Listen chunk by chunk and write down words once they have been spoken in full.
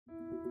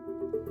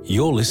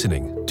You're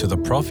listening to the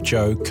Prof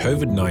Joe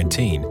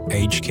COVID-19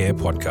 Aged Care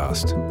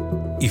Podcast.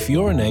 If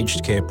you're an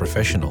aged care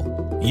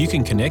professional, you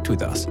can connect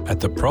with us at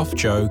the Prof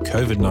Joe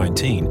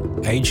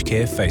COVID-19 Aged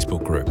Care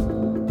Facebook group.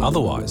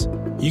 Otherwise,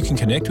 you can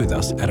connect with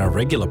us at our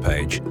regular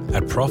page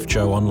at Prof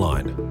Joe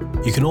Online.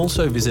 You can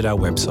also visit our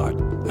website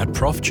at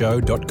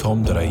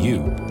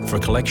profjoe.com.au for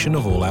a collection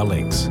of all our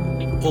links.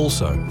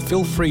 Also,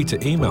 feel free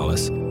to email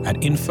us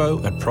at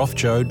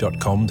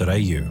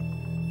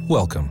info@profjoe.com.au.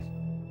 Welcome.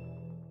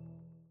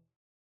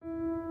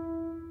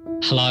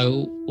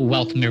 Hello,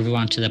 welcome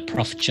everyone to the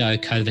Prof Joe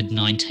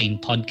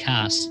COVID-19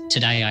 podcast.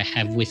 Today I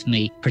have with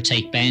me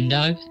Pratik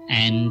Bando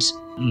and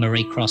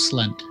Marie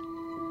Crossland.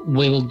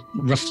 We will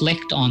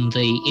reflect on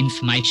the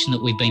information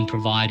that we've been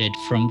provided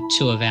from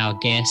two of our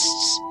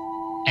guests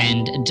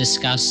and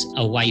discuss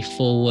a way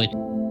forward,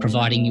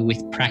 providing you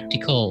with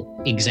practical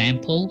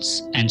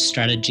examples and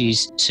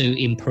strategies to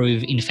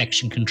improve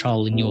infection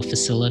control in your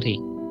facility.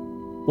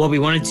 What we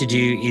wanted to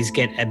do is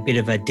get a bit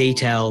of a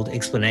detailed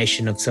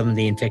explanation of some of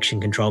the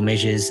infection control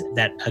measures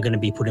that are going to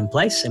be put in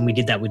place, and we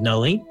did that with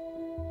Nolene.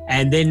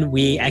 And then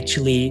we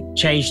actually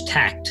changed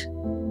tact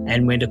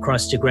and went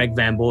across to Greg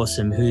Van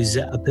Borsum, who's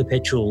a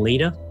perpetual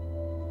leader.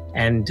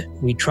 And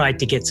we tried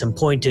to get some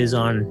pointers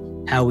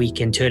on how we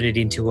can turn it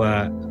into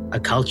a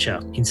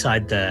culture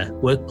inside the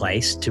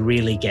workplace to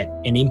really get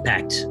an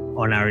impact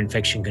on our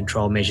infection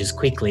control measures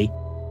quickly,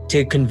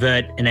 to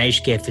convert an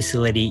aged care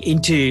facility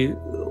into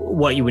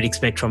what you would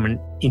expect from an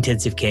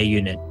intensive care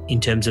unit in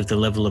terms of the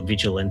level of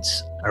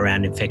vigilance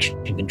around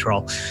infection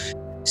control.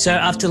 So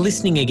after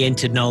listening again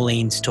to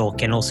Nolene's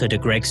talk and also to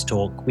Greg's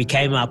talk, we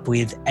came up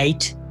with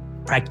 8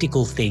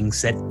 practical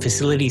things that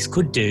facilities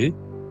could do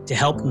to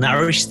help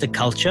nourish the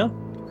culture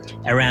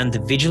around the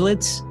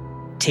vigilance,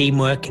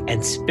 teamwork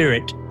and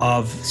spirit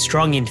of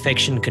strong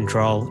infection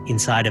control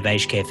inside of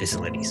aged care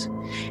facilities.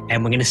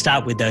 And we're going to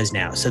start with those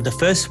now. So the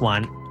first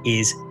one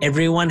is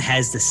everyone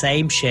has the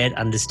same shared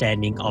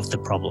understanding of the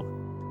problem.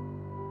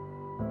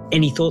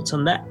 Any thoughts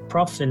on that,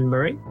 Prof and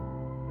Marie?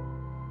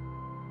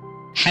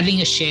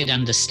 Having a shared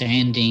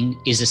understanding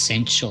is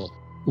essential.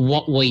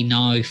 What we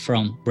know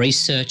from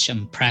research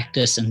and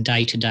practice and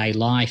day-to-day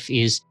life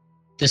is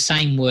the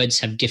same words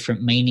have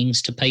different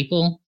meanings to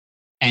people.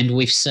 And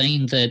we've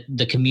seen that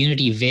the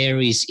community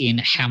varies in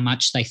how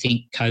much they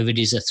think COVID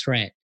is a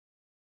threat.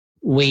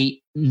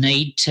 We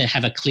need to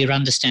have a clear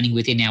understanding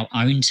within our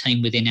own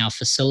team, within our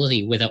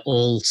facility, whether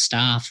all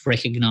staff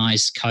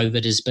recognise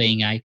COVID as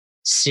being a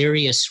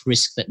serious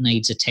risk that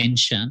needs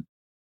attention.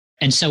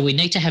 And so we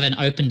need to have an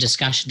open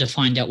discussion to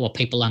find out what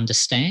people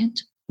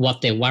understand,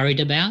 what they're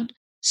worried about.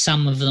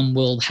 Some of them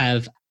will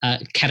have a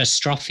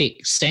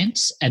catastrophic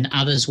sense and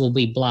others will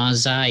be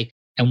blasé.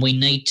 And we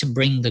need to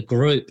bring the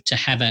group to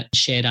have a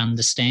shared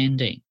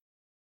understanding.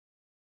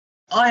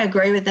 I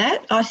agree with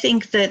that. I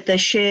think that the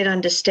shared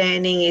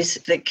understanding is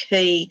the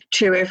key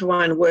to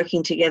everyone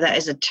working together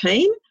as a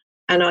team.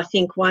 And I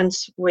think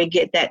once we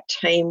get that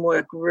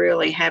teamwork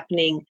really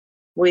happening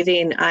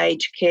within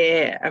aged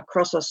care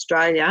across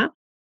Australia,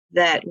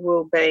 that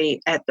will be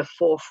at the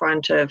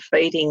forefront of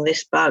beating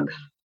this bug.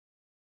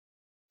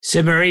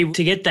 So Marie,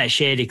 to get that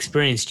shared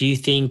experience, do you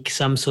think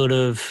some sort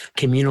of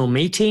communal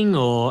meeting,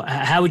 or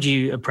how would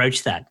you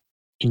approach that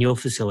in your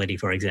facility,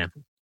 for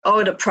example? I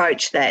would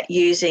approach that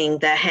using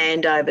the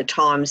handover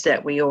times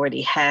that we already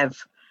have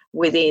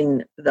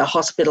within the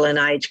hospital and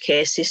aged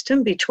care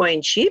system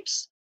between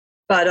shifts,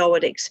 but I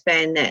would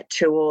expand that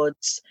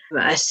towards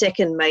a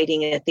second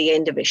meeting at the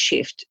end of a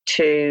shift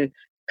to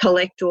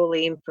collect all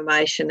the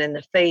information and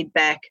the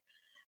feedback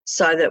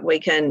so that we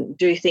can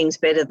do things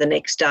better the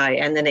next day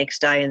and the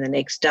next day and the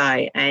next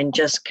day, and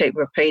just keep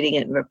repeating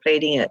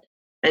it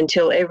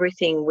until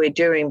everything we're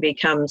doing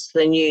becomes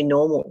the new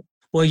normal.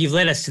 Well, you've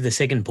led us to the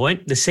second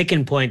point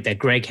that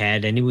Greg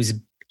had, and he was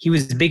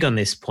big on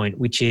this point,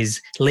 which is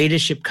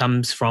leadership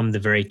comes from the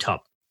very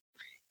top.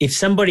 If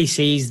somebody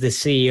sees the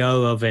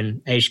CEO of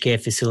an aged care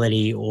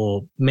facility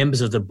or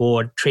members of the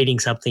board treating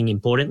something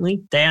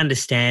importantly, they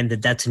understand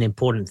that that's an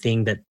important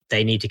thing that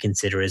they need to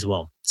consider as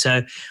well.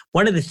 So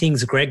one of the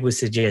things Greg was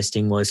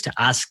suggesting was to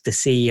ask the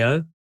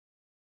CEO,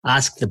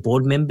 ask the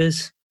board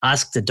members,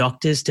 ask the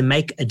doctors to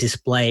make a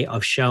display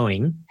of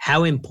showing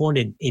how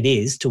important it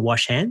is to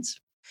wash hands,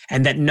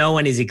 and that no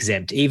one is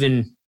exempt,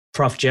 even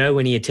Prof Joe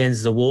when he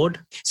attends the ward.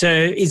 So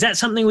is that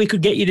something we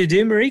could get you to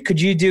do, Marie? Could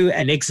you do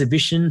an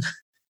exhibition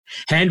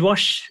hand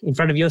wash in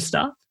front of your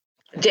staff?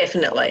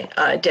 Definitely.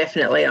 I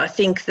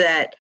think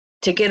that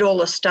to get all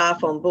the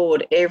staff on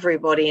board,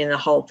 everybody in the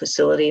whole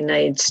facility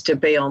needs to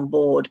be on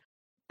board,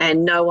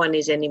 and no one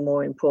is any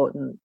more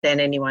important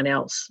than anyone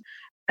else.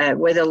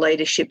 Whether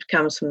leadership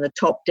comes from the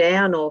top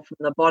down or from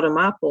the bottom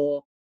up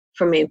or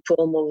from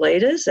informal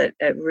leaders, it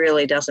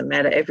really doesn't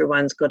matter.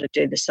 Everyone's got to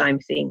do the same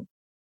thing.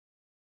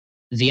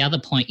 The other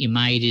point you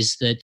made is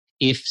that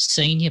if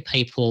senior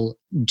people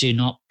do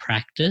not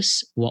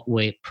practice what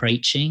we're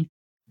preaching,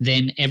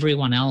 then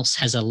everyone else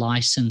has a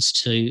license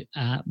to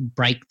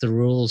break the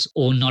rules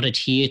or not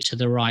adhere to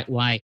the right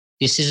way.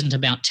 This isn't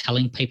about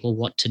telling people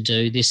what to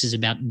do. This is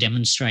about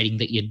demonstrating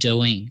that you're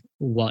doing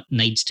what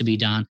needs to be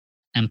done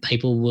and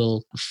people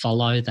will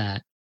follow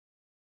that.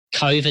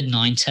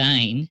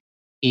 COVID-19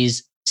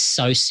 is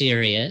so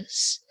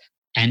serious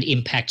and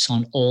impacts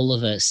on all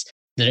of us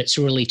that it's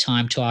really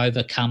time to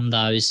overcome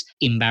those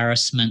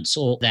embarrassments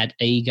or that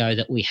ego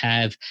that we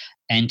have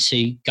and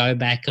to go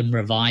back and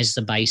revise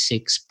the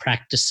basics,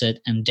 practice it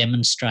and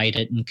demonstrate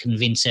it and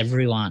convince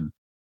everyone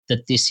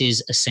that this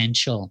is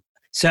essential.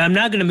 So I'm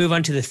now going to move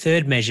on to the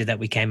third measure that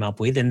we came up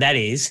with, and that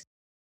is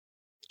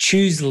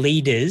choose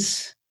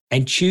leaders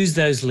and choose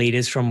those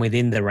leaders from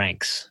within the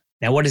ranks.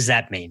 Now, what does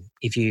that mean?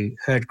 If you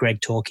heard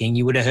Greg talking,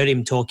 you would have heard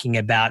him talking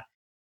about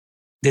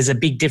there's a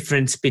big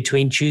difference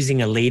between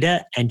choosing a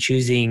leader and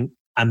choosing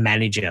a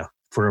manager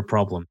for a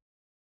problem.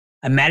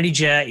 A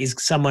manager is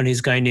someone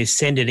who's going to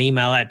send an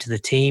email out to the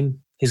team,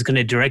 who's going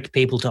to direct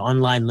people to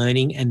online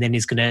learning, and then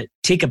is going to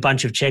tick a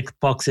bunch of check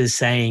boxes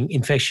saying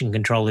infection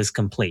control is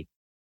complete.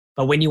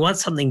 But when you want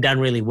something done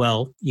really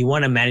well, you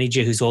want a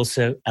manager who's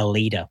also a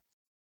leader.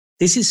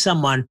 This is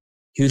someone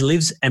who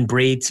lives and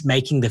breathes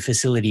making the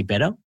facility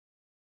better.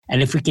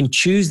 And if we can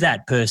choose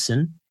that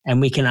person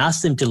and we can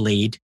ask them to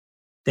lead,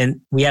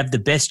 then we have the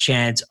best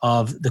chance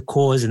of the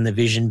cause and the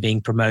vision being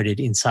promoted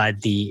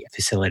inside the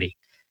facility.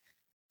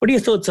 What are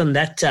your thoughts on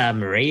that,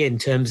 Marie, in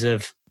terms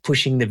of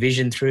pushing the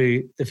vision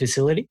through the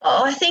facility?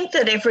 I think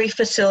that every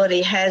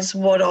facility has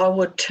what I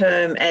would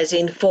term as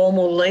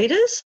informal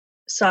leaders.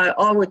 So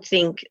I would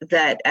think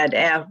that at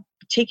our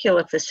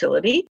particular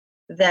facility,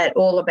 that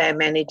all of our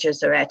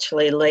managers are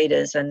actually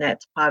leaders, and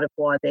that's part of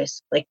why they're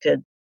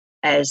selected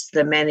as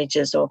the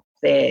managers of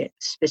their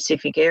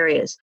specific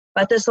areas.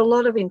 But there's a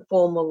lot of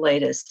informal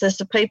leaders. There's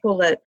the people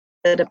that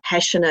are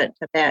passionate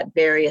about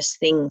various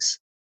things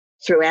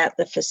throughout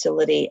the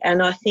facility.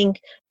 And I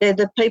think they're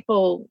the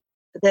people,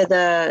 they're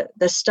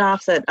the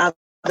staff that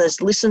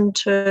others listen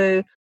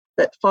to,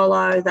 that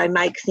follow, they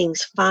make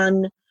things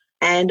fun.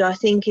 And I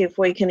think if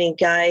we can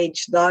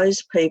engage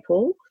those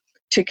people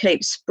to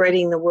keep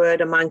spreading the word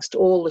amongst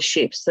all the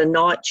shifts, the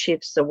night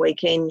shifts, the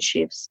weekend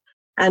shifts,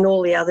 and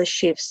all the other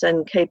shifts,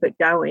 and keep it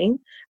going,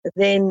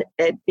 then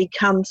it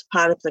becomes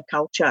part of the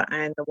culture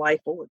and the way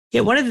forward.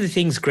 Yeah, one of the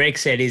things Greg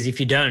said is if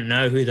you don't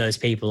know who those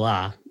people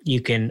are, you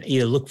can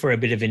either look for a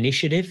bit of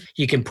initiative,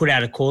 you can put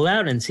out a call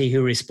out and see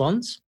who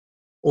responds,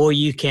 or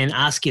you can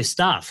ask your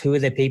staff, who are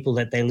the people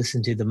that they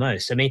listen to the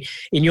most? I mean,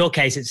 in your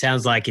case, it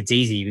sounds like it's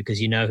easy because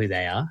you know who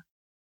they are.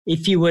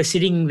 If you were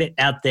sitting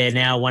out there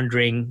now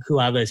wondering who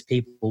are those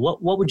people,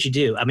 what would you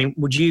do? I mean,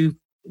 would you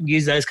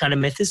use those kind of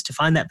methods to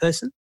find that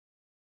person?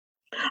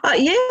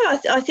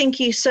 I think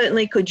you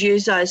certainly could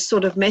use those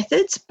sort of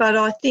methods, but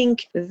I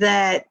think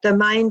that the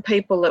main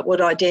people that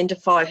would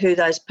identify who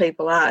those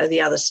people are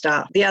the other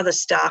staff. The other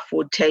staff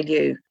would tell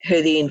you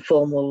who the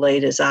informal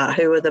leaders are,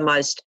 who are the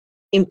most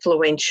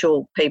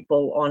influential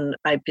people on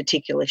a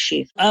particular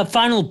shift. A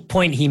final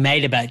point he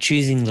made about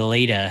choosing the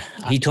leader,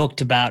 he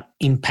talked about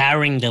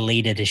empowering the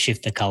leader to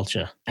shift the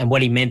culture. And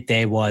what he meant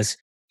there was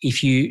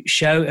if you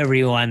show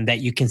everyone that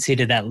you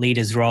consider that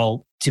leader's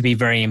role to be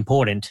very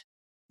important,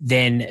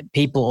 then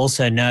people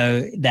also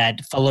know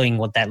that following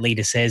what that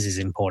leader says is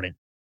important.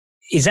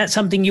 Is that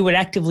something you would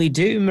actively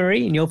do,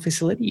 Marie, in your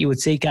facility? You would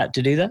seek out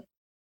to do that?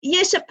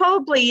 Yes, it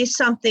probably is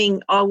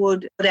something I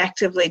would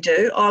actively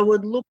do. I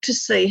would look to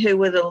see who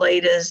were the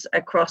leaders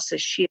across the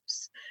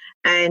shifts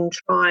and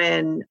try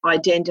and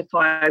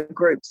identify a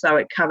group so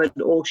it covered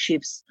all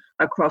shifts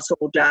across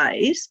all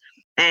days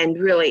and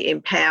really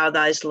empower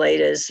those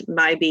leaders.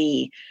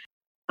 Maybe,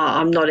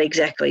 I'm not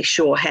exactly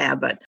sure how,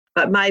 but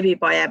maybe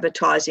by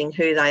advertising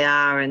who they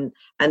are and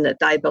that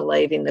they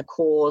believe in the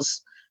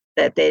cause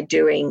that they're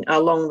doing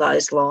along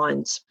those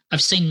lines.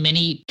 I've seen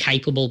many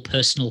capable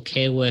personal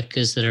care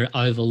workers that are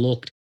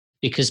overlooked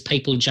because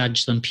people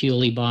judge them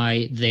purely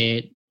by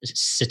their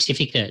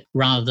certificate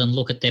rather than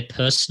look at their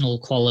personal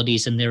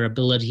qualities and their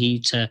ability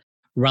to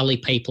rally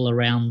people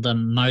around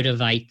them,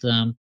 motivate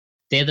them.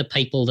 They're the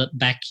people that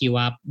back you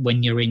up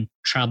when you're in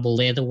trouble.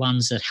 They're the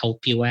ones that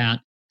help you out.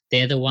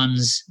 They're the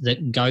ones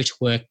that go to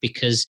work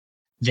because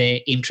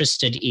they're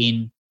interested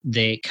in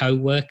their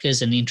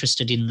co-workers and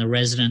interested in the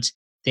residents.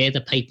 They're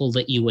the people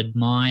that you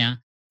admire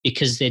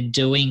because they're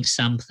doing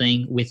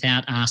something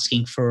without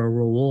asking for a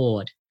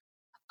reward.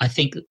 I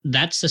think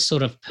that's the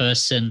sort of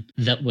person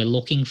that we're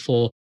looking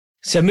for.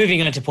 So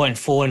moving on to point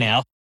 4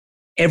 now,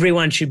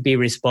 everyone should be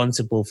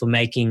responsible for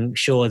making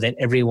sure that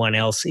everyone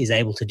else is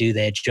able to do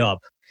their job.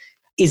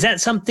 Is that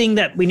something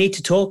that we need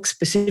to talk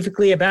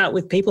specifically about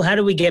with people? How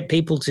do we get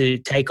people to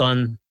take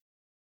on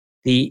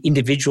the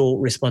individual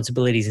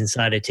responsibilities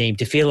inside a team,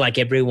 to feel like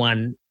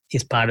everyone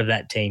is part of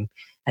that team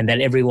and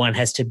that everyone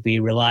has to be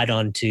relied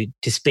on to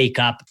speak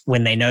up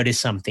when they notice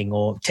something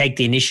or take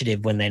the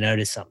initiative when they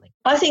notice something?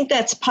 I think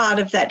that's part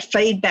of that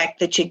feedback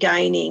that you're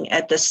gaining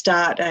at the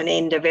start and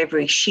end of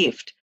every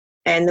shift.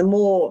 And the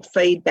more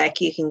feedback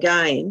you can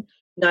gain,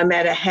 no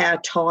matter how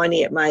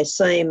tiny it may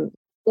seem,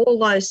 all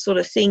those sort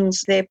of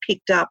things they're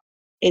picked up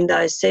in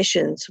those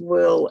sessions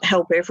will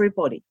help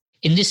everybody.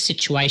 In this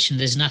situation,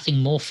 there's nothing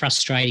more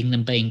frustrating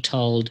than being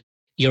told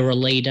you're a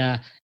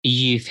leader,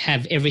 you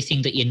have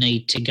everything that you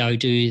need to go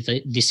do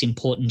this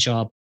important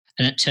job,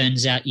 and it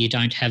turns out you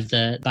don't have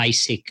the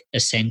basic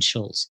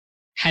essentials.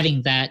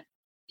 Having that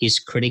is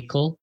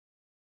critical.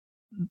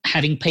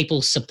 Having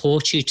people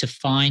support you to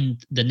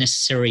find the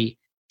necessary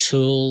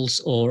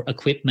tools or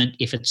equipment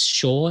if it's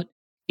short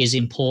is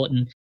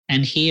important.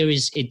 And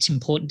it's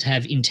important to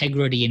have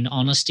integrity and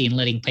honesty in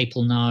letting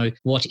people know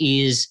what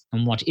is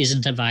and what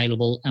isn't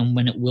available and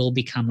when it will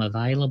become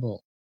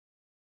available.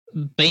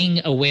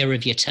 Being aware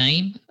of your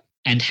team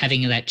and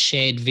having that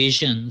shared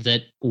vision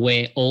that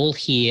we're all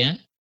here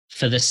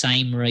for the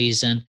same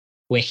reason.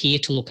 We're here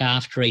to look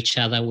after each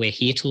other. We're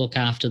here to look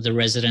after the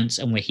residents,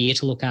 and we're here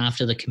to look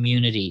after the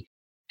community.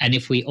 And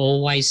if we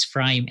always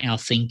frame our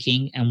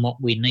thinking and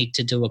what we need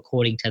to do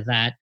according to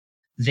that,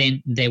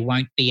 then there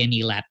won't be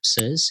any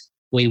lapses.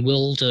 We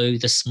will do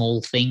the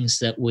small things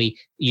that we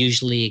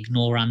usually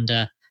ignore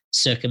under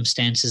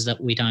circumstances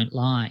that we don't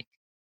like.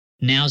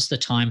 Now's the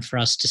time for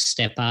us to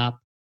step up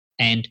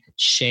and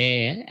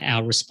share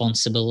our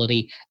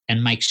responsibility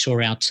and make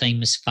sure our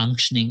team is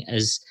functioning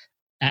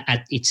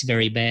at its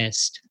very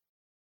best.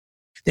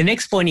 The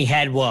next point he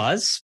had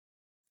was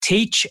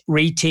teach,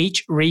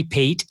 reteach,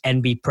 repeat,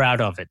 and be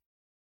proud of it.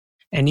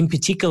 And in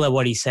particular,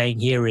 what he's saying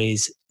here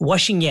is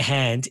washing your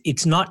hands,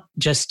 it's not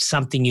just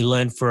something you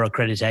learn for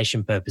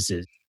accreditation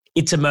purposes.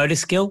 It's a motor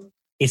skill.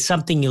 It's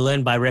something you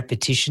learn by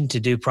repetition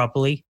to do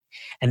properly.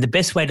 And the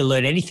best way to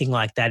learn anything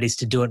like that is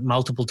to do it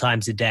multiple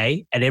times a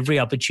day at every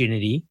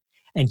opportunity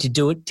and to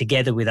do it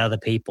together with other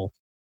people.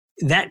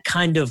 That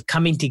kind of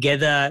coming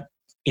together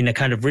in a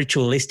kind of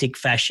ritualistic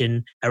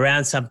fashion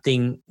around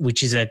something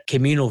which is a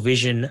communal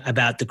vision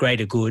about the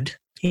greater good.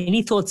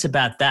 Any thoughts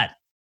about that?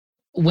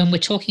 When we're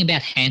talking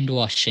about hand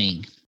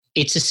washing,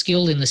 it's a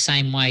skill in the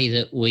same way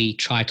that we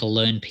try to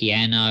learn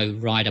piano,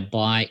 ride a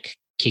bike,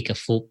 kick a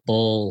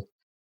football.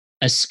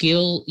 A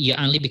skill, you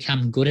only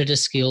become good at a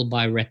skill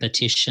by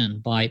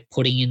repetition, by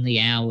putting in the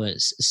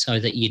hours so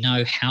that you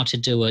know how to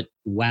do it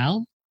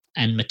well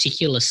and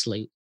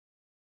meticulously.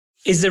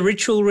 Is the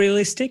ritual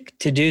realistic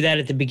to do that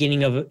at the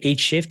beginning of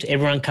each shift?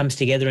 Everyone comes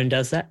together and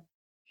does that?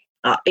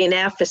 In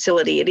our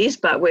facility it is,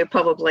 but we're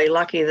probably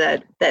lucky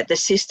that the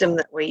system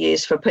that we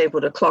use for people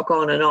to clock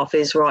on and off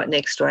is right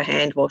next to a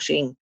hand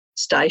washing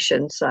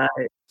station. So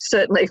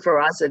certainly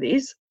for us it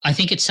is. I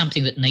think it's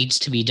something that needs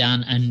to be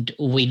done, and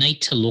we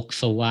need to look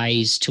for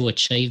ways to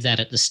achieve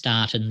that at the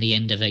start and the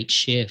end of each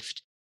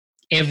shift.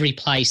 Every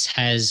place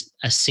has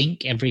a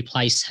sink, every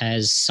place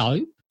has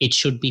soap. It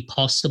should be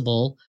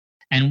possible.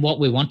 And what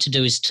we want to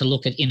do is to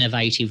look at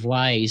innovative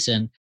ways.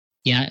 And,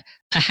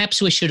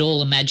 perhaps we should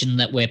all imagine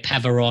that we're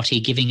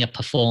Pavarotti giving a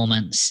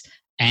performance.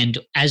 And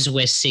as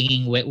we're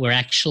singing, we're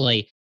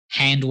actually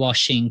hand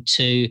washing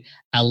to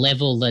a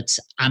level that's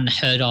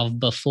unheard of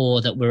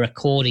before, that we're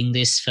recording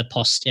this for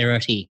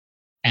posterity.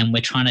 And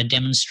we're trying to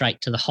demonstrate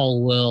to the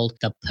whole world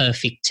the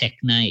perfect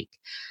technique.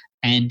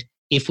 And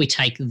if we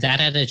take that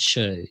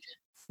attitude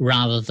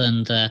rather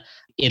than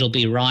it'll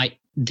be right,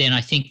 then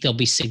I think there'll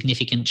be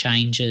significant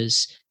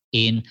changes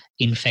in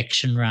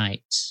infection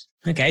rates.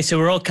 Okay, so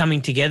we're all coming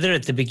together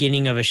at the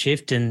beginning of a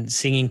shift and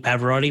singing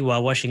Pavarotti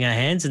while washing our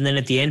hands, and then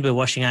at the end we're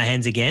washing our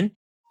hands again.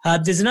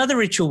 There's another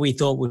ritual we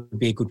thought would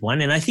be a good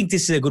one, and I think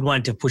this is a good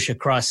one to push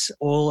across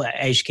all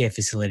aged care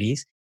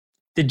facilities.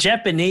 The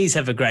Japanese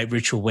have a great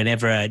ritual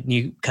whenever a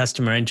new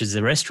customer enters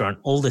the restaurant.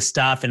 All the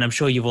staff, and I'm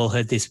sure you've all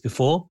heard this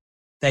before,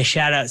 they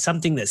shout out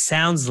something that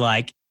sounds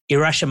like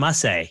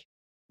 "Irashimasu,"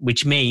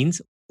 which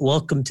means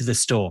welcome to the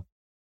store.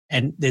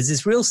 And there's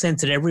this real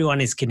sense that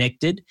everyone is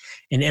connected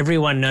and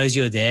everyone knows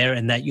you're there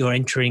and that you're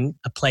entering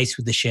a place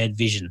with a shared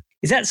vision.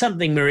 Is that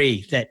something,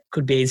 Marie, that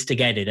could be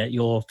instigated at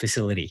your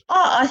facility?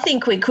 I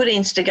think we could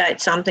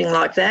instigate something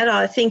like that.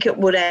 I think it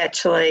would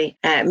actually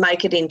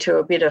make it into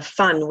a bit of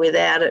fun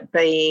without it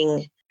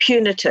being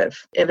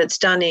punitive. If it's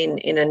done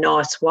in a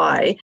nice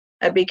way,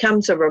 it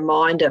becomes a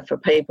reminder for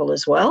people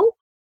as well.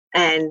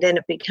 And then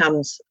it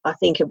becomes, I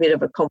think, a bit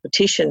of a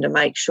competition to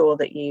make sure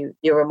that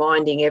you're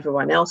reminding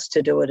everyone else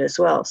to do it as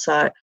well.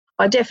 So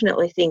I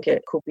definitely think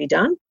it could be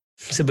done.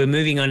 So we're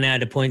moving on now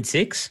to point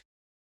 6,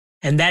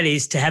 and that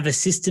is to have a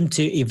system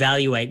to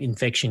evaluate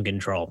infection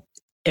control.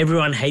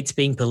 Everyone hates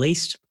being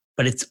policed,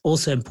 but it's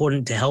also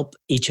important to help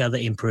each other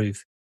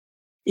improve.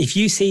 If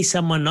you see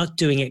someone not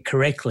doing it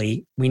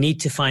correctly, we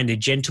need to find a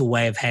gentle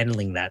way of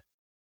handling that.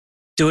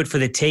 Do it for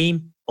the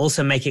team.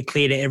 Also make it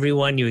clear to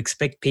everyone you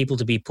expect people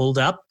to be pulled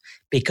up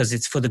because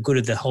it's for the good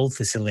of the whole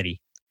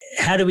facility.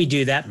 How do we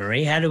do that,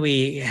 Marie? How do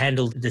we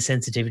handle the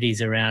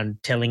sensitivities around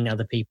telling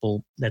other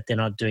people that they're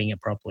not doing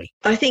it properly?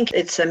 I think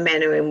it's the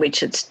manner in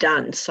which it's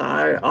done.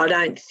 So I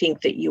don't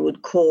think that you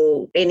would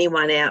call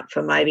anyone out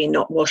for maybe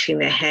not washing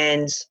their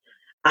hands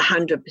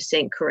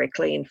 100%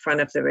 correctly in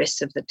front of the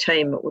rest of the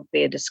team. It would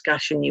be a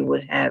discussion you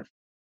would have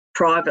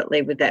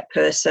privately with that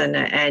person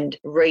and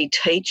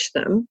reteach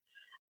them,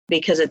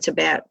 because it's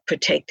about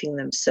protecting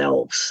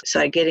themselves.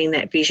 So getting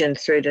that vision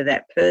through to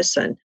that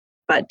person,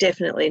 but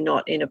definitely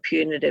not in a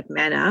punitive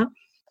manner,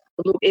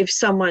 look, if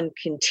someone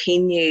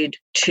continued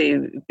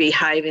to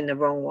behave in the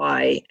wrong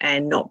way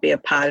and not be a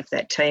part of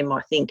that team,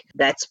 I think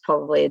that's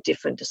probably a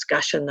different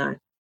discussion though.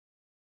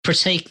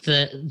 Pratik,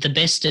 the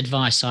best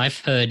advice I've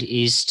heard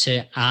is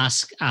to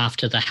ask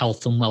after the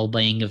health and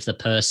well-being of the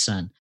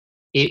person.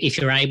 If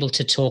you're able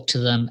to talk to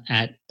them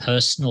at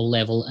personal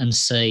level and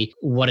see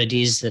what it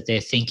is that they're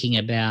thinking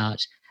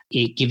about,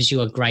 it gives you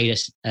a greater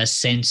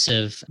sense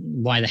of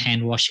why the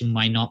hand washing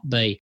may not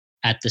be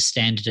at the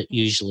standard it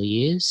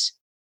usually is.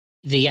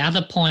 The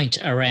other point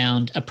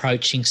around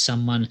approaching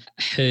someone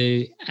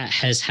who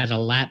has had a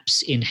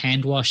lapse in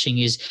hand washing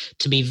is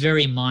to be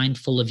very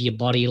mindful of your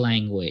body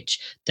language,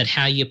 that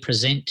how you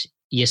present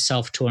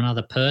yourself to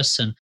another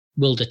person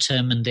will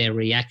determine their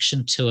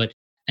reaction to it.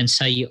 And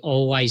so you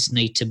always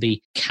need to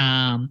be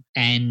calm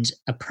and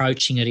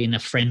approaching it in a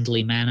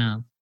friendly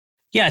manner.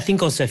 Yeah, I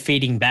think also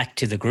feeding back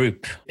to the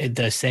group,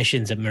 the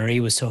sessions that Marie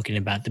was talking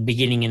about, the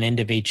beginning and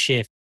end of each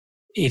shift.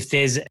 If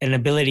there's an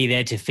ability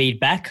there to feed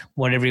back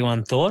what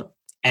everyone thought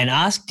and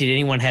ask, did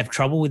anyone have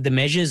trouble with the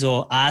measures,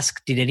 or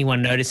ask, did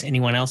anyone notice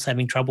anyone else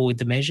having trouble with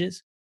the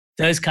measures?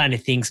 Those kind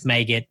of things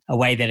may get a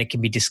way that it can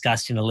be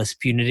discussed in a less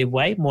punitive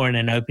way, more in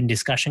an open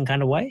discussion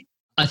kind of way.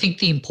 I think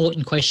the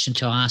important question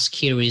to ask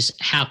here is,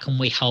 how can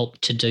we help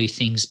to do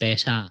things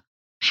better?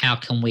 How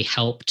can we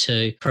help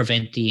to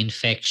prevent the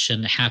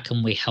infection? How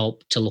can we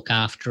help to look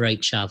after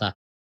each other?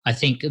 I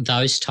think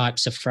those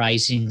types of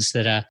phrasings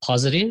that are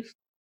positive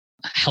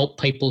help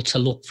people to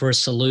look for a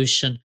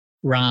solution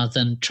rather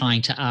than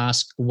trying to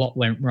ask what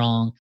went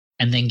wrong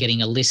and then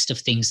getting a list of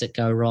things that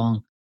go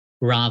wrong,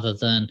 rather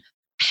than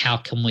how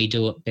can we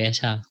do it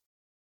better.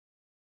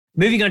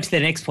 Moving on to the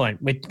next point,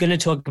 we're going to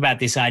talk about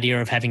this idea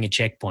of having a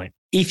checkpoint.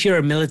 If you're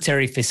a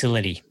military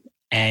facility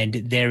and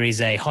there is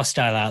a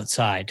hostile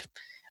outside,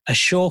 a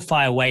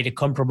surefire way to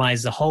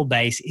compromise the whole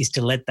base is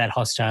to let that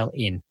hostile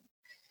in.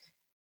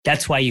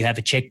 That's why you have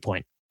a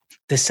checkpoint.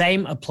 The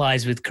same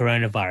applies with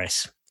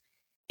coronavirus.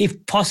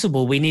 If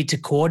possible, we need to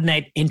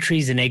coordinate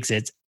entries and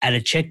exits at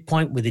a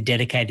checkpoint with a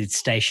dedicated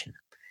station.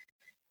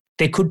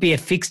 There could be a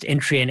fixed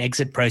entry and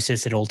exit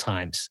process at all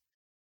times.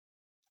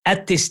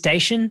 At this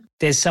station,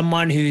 there's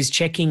someone who's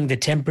checking the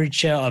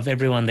temperature of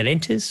everyone that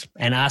enters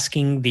and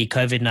asking the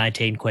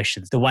COVID-19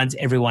 questions, the ones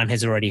everyone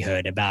has already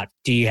heard about.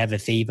 Do you have a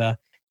fever?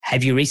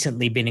 Have you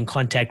recently been in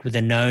contact with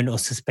a known or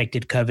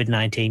suspected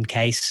COVID-19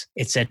 case,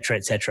 etc.,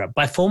 etc.?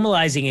 By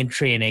formalizing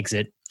entry and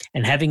exit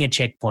and having a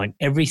checkpoint,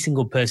 every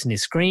single person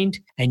is screened,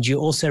 and you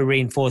also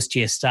reinforce to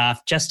your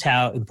staff just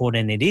how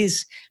important it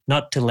is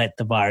not to let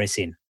the virus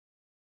in.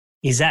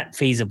 Is that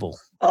feasible?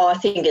 Oh, I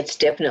think it's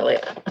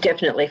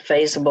definitely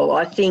feasible.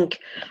 I think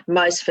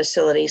most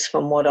facilities,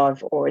 from what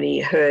I've already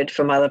heard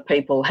from other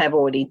people, have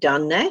already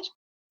done that,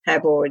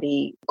 have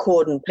already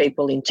cordoned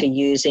people into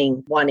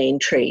using one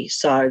entry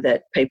so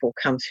that people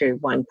come through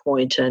one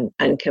point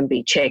and can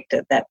be checked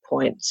at that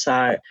point.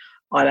 So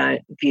I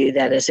don't view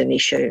that as an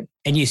issue.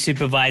 And you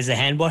supervise the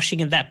hand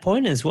washing at that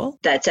point as well?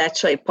 That's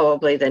actually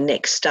probably the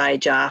next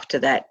stage after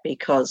that,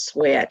 because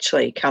we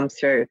actually come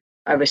through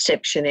a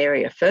reception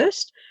area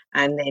first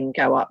and then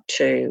go up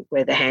to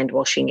where the hand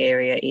washing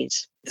area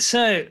is.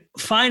 So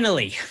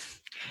finally,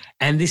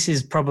 and this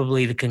is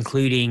probably the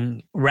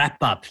concluding wrap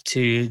up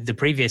to the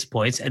previous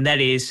points, and that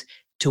is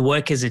to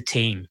work as a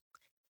team,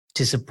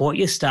 to support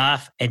your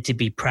staff and to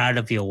be proud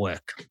of your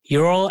work.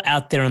 You're all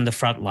out there on the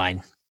front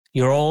line.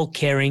 You're all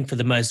caring for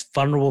the most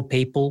vulnerable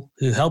people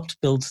who helped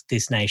build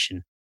this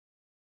nation.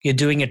 You're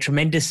doing a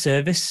tremendous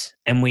service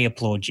and we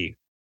applaud you.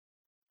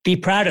 Be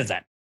proud of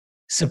that.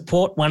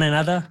 Support one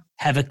another.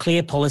 Have a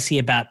clear policy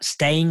about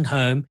staying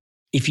home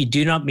if you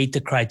do not meet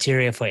the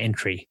criteria for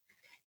entry.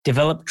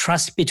 Develop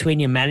trust between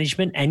your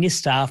management and your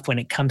staff when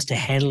it comes to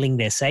handling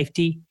their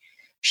safety.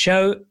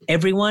 Show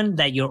everyone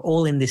that you're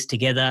all in this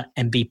together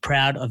and be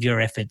proud of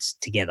your efforts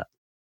together.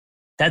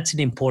 That's an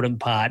important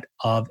part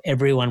of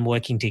everyone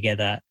working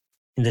together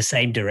in the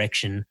same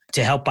direction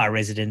to help our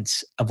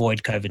residents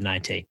avoid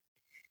COVID-19.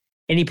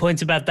 Any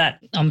points about that?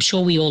 I'm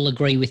sure we all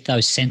agree with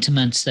those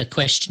sentiments. The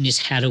question is,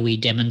 how do we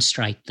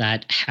demonstrate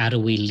that? How do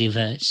we live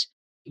it?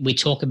 We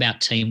talk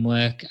about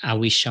teamwork. Are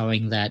we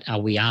showing that?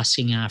 Are we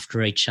asking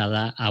after each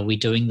other? Are we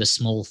doing the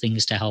small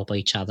things to help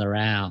each other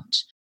out?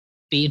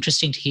 Be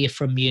interesting to hear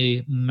from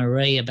you,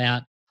 Marie,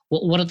 about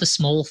what are the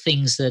small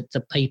things that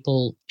the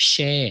people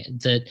share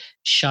that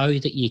show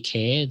that you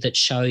care, that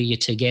show you're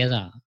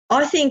together?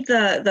 I think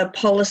the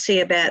policy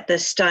about the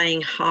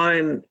staying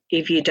home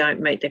if you don't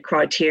meet the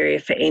criteria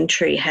for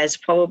entry has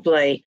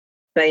probably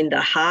been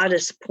the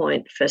hardest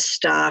point for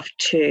staff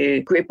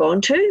to grip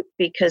onto,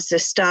 because the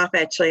staff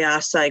actually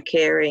are so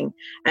caring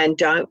and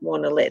don't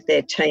want to let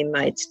their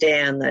teammates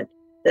down, that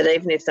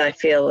even if they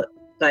feel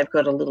they've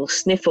got a little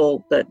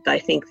sniffle, that they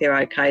think they're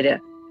okay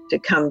to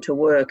come to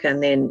work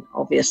and then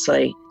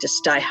obviously to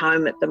stay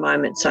home at the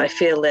moment. So I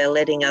feel they're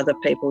letting other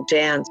people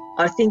down.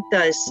 I think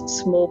those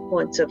small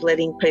points of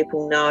letting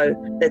people know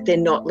that they're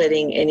not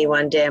letting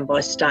anyone down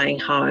by staying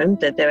home,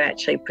 that they're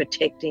actually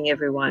protecting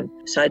everyone.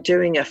 So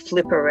doing a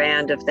flip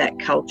around of that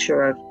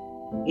culture of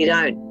You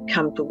don't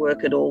come to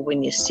work at all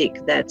when you're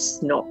sick.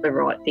 That's not the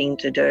right thing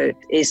to do,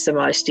 is the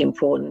most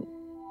important.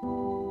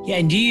 Yeah,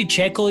 and do you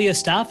check all your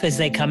staff as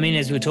they come in,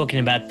 as we were talking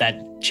about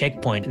that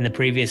checkpoint in the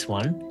previous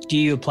one? Do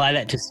you apply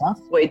that to staff?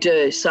 We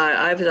do. So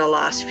over the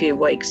last few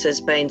weeks,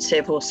 there's been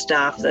several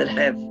staff that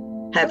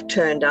have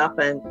turned up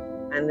and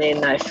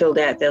then they filled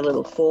out their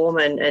little form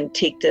and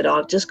ticked it.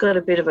 I've just got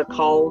a bit of a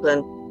cold,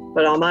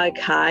 but I'm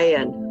okay.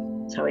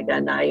 And so we go,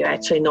 no, you're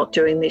actually not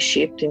doing this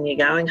shift and you're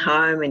going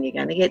home and you're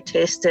going to get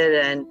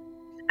tested.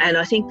 And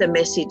I think the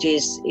message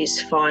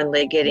is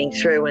finally getting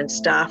through, and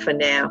staff are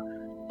now,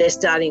 they're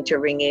starting to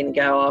ring in and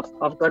go,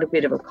 I've got a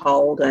bit of a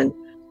cold and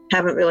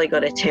haven't really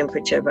got a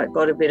temperature, but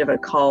got a bit of a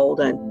cold.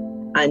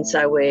 And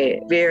so we're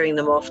veering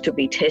them off to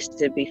be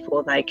tested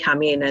before they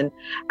come in.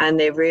 And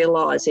they're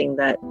realising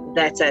that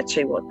that's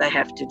actually what they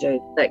have to do,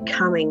 that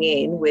coming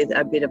in with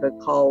a bit of a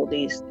cold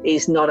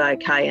is not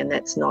okay, and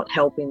that's not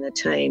helping the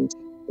team.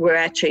 We're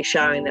actually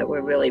showing that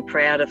we're really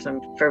proud of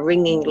them for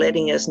ringing,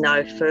 letting us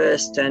know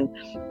first, and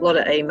a lot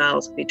of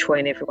emails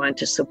between everyone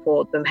to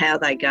support them, how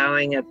they're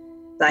going, if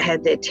they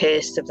had their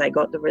test, if they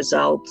got the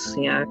results.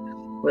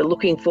 We're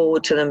looking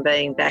forward to them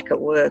being back at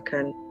work,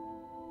 and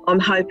I'm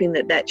hoping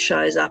that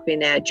shows up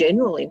in our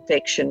general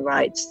infection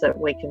rates, that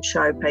we can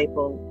show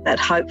people that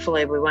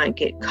hopefully we won't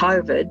get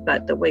COVID,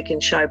 but that we can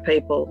show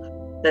people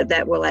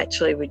that will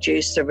actually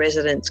reduce the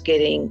residents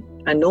getting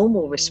a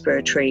normal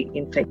respiratory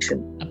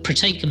infection.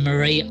 Pratik and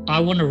Marie,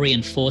 I want to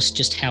reinforce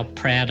just how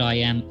proud I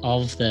am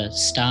of the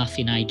staff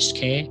in aged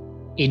care.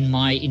 In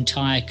my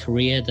entire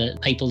career, the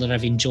people that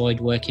I've enjoyed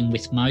working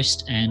with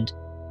most and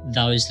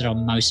those that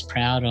I'm most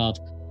proud of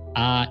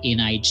are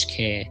in aged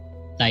care.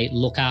 They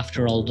look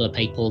after older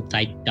people.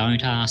 They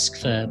don't ask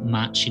for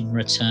much in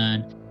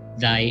return.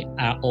 They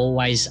are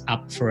always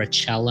up for a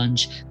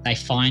challenge. They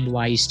find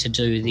ways to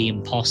do the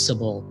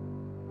impossible.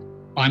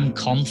 I'm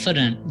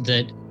confident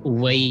that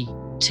we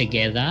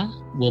together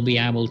will be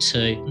able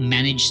to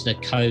manage the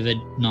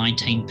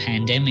COVID-19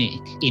 pandemic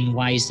in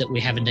ways that we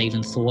haven't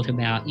even thought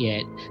about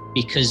yet,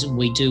 because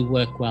we do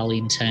work well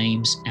in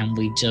teams and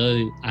we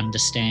do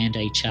understand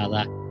each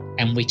other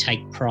and we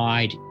take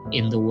pride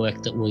in the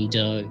work that we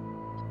do.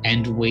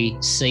 And we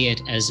see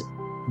it as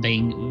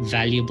being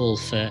valuable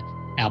for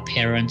our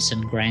parents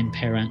and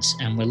grandparents,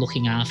 and we're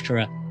looking after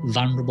a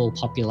vulnerable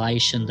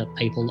population that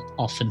people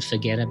often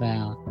forget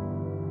about.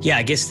 Yeah,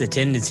 I guess the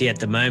tendency at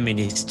the moment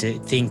is to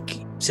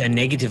think so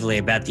negatively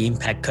about the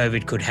impact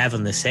COVID could have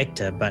on the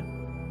sector, but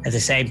at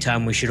the same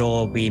time, we should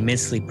all be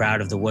immensely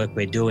proud of the work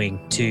we're doing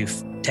to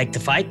take the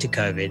fight to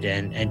COVID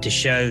and to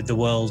show the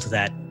world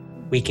that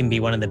we can be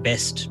one of the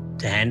best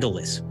to handle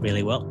this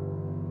really well.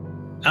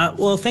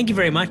 Well, thank you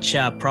very much,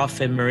 Prof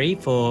and Marie,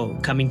 for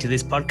coming to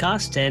this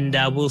podcast, and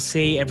we'll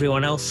see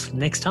everyone else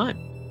next time.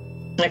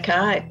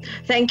 Okay.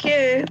 Thank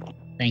you.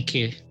 Thank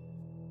you.